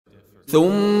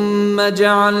ثم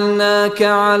جعلناك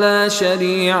على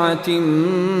شريعة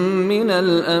من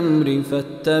الأمر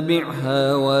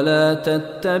فاتبعها ولا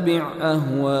تتبع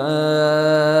أهواء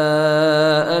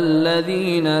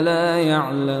الذين لا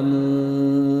يعلمون.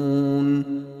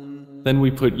 Then we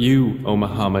put you, O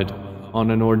Muhammad,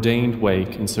 on an ordained way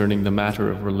concerning the matter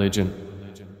of religion.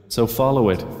 So follow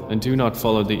it and do not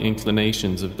follow the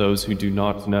inclinations of those who do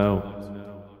not know.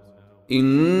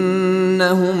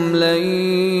 إنهم لن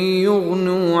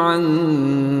يغنوا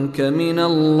عنك من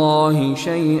الله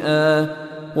شيئا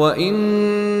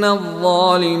وإن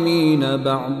الظالمين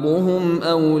بعضهم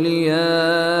أولياء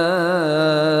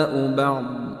بعض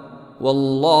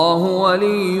والله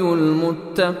ولي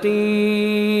المتقين.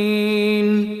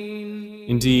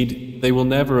 Indeed, they will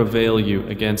never avail you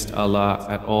against Allah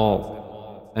at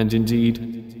all. And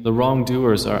indeed, the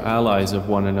wrongdoers are allies of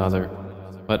one another.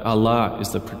 But Allah is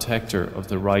the protector of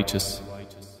the righteous.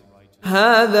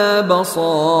 هذا بصائر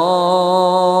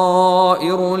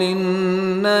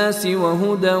للناس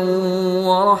وهدى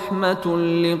ورحمة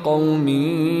لقوم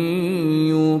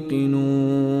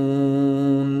يوقنون.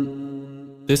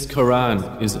 This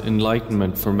Quran is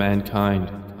enlightenment for mankind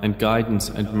and guidance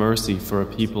and mercy for a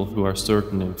people who are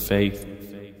certain in faith.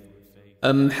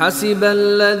 أم حسب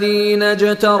الذين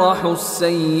اجترحوا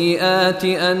السيئات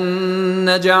أن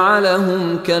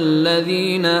نجعلهم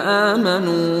كالذين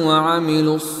آمنوا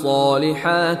وعملوا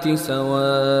الصالحات سواء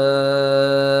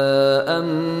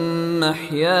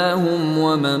محياهم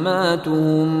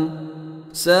ومماتهم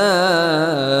ساء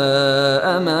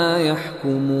ما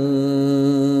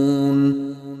يحكمون.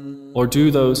 Or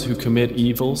do those who commit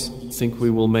evils think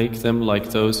we will make them like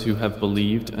those who have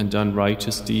believed and done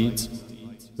righteous deeds?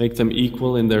 Make them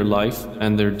equal in their life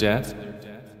and their death?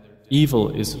 Evil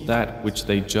is that which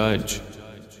they judge.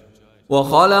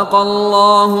 وَخَلَقَ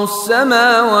اللَّهُ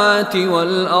السَّمَاوَاتِ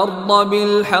وَالْأَرْضَ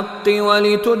بِالْحَقِّ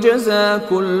وَلِتُجْزَى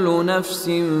كُلُّ نَفْسٍ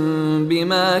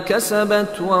بِمَا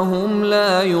كَسَبَتْ وَهُمْ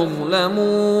لَا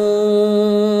يُظْلَمُونَ.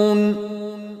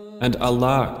 And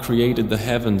Allah created the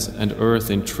heavens and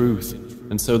earth in truth,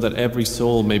 and so that every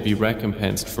soul may be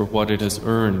recompensed for what it has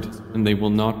earned, and they will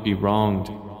not be wronged.